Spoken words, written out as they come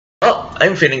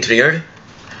I'm feeling triggered.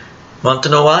 Want to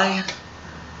know why?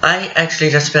 I actually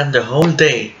just spent the whole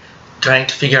day trying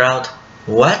to figure out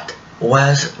what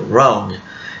was wrong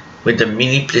with the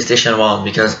mini PlayStation 1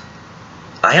 because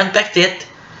I unpacked it,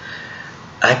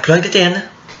 I plugged it in,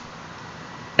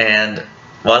 and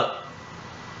well,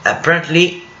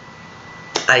 apparently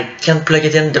I can't plug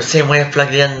it in the same way I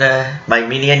plugged in my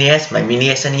Mini NES, my Mini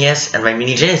SNES, and my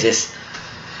Mini Genesis,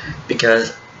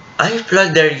 because I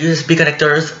plugged their USB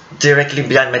connectors directly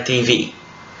behind my TV.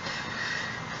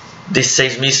 This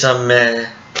saves me some,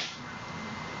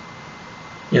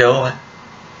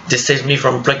 this saves me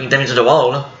from plugging them into the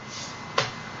wall.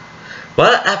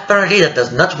 Well, apparently that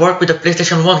does not work with the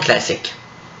PlayStation 1 Classic.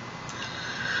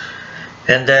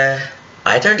 And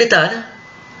I turned it on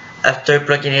after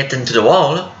plugging it into the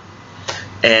wall,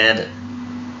 and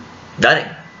nothing.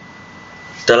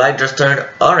 The light just turned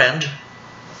orange,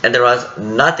 and there was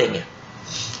nothing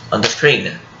on the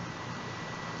screen.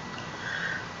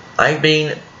 I've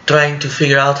been trying to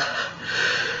figure out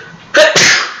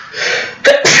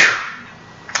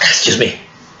excuse me.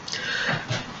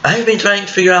 I've been trying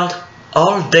to figure out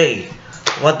all day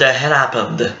what the hell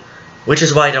happened, which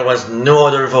is why there was no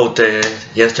other vote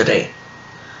yesterday.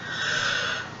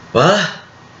 Well,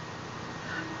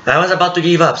 I was about to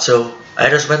give up, so I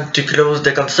just went to close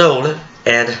the console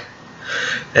and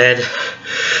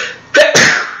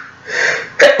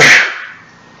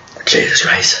Jesus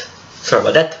Christ, sorry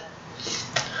about that.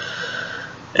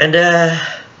 And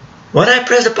when I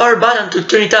pressed the power button to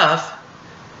turn it off,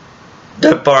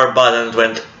 the power button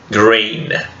went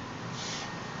green.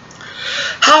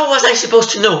 How was I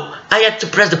supposed to know I had to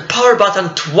press the power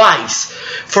button twice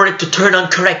for it to turn on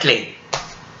correctly?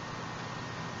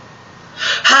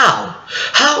 How?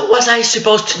 How was I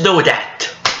supposed to know that?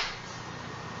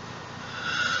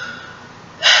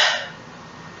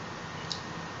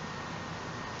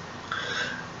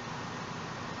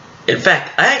 In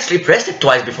fact, I actually pressed it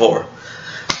twice before,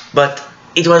 but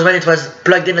it was when it was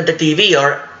plugged in at the TV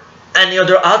or any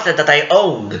other outlet that I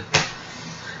owned.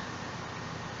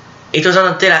 It wasn't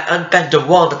until I unpacked the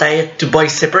one that I had to buy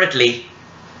separately,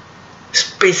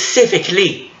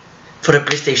 specifically for the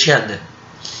PlayStation.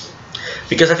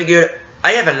 Because I figured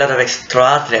I have a lot of extra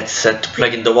outlets to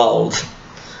plug in the walls.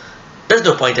 There's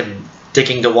no point in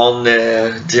taking the one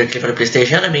directly for the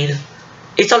PlayStation. I mean,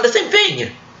 it's all the same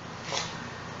thing.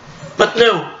 But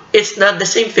no, it's not the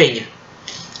same thing.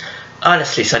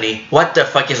 Honestly, Sonny, what the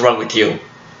fuck is wrong with you?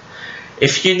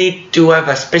 If you need to have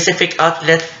a specific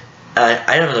outlet,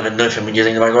 I don't even know if I'm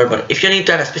using the right word, but if you need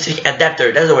to have a specific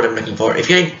adapter, that's the word I'm looking for. If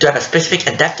you need to have a specific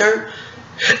adapter,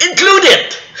 include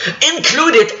it!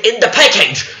 Include it in the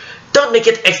package! Don't make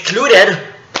it excluded!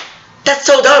 That's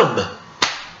so dumb!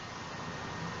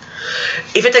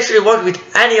 If it actually works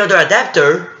with any other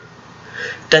adapter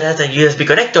that has a USB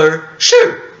connector,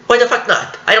 sure, why the fuck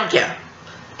not? I don't care.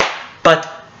 But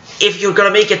if you're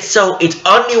gonna make it so it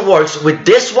only works with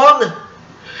this one,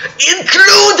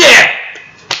 include it!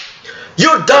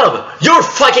 You're dumb! You're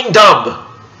fucking dumb!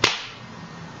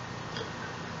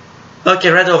 Okay,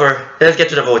 right over. Let's get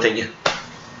to the voting.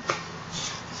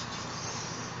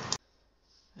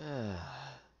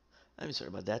 I'm sorry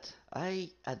about that. I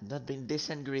had not been this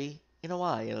angry in a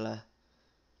while.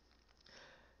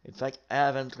 In fact, I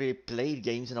haven't really played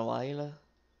games in a while,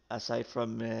 aside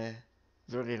from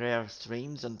very rare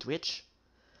streams on Twitch.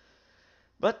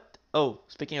 But, oh,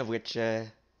 speaking of which,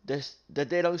 the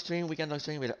day-long stream, weekend-long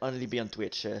stream will only be on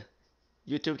Twitch.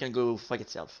 YouTube can go fuck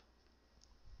itself.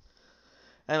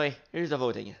 Anyway, here's the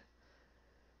voting.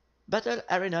 Battle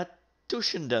Arena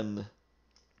Tushundum.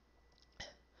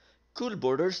 Cool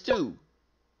Borders 2.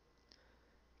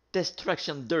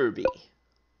 Destruction Derby.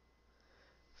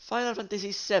 Final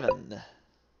Fantasy 7.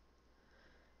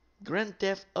 Grand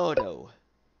Theft Auto.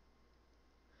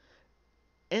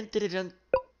 Intelligent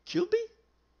QB?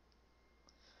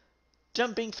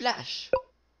 Jumping Flash.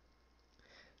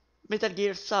 Metal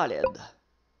Gear Solid.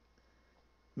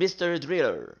 Mr.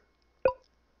 Driller.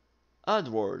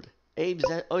 Oddworld, Abe's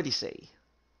Odyssey.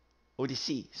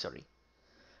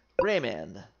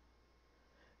 Rayman.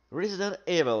 Resident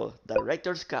Evil,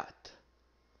 Director Scott.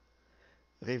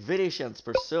 Revelations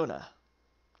Persona.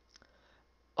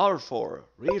 R4,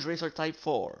 Ridge Racer Type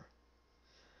 4.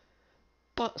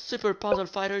 Super Puzzle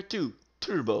Fighter 2,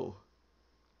 Turbo.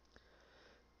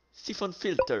 Siphon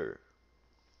Filter.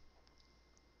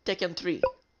 Tekken 3.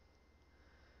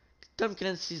 Tom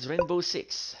Clancy's Rainbow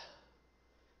Six.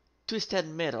 Twisted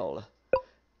Metal.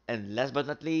 And last but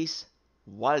not least,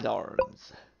 Wild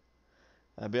Arms.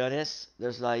 I'll be honest,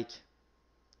 there's like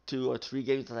 2 or 3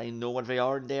 games that I know what they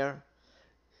are in there.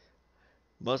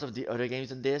 Most of the other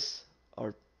games in this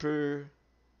are per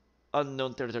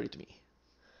unknown territory to me.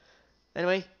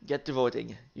 Anyway, get to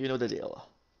voting. You know the deal.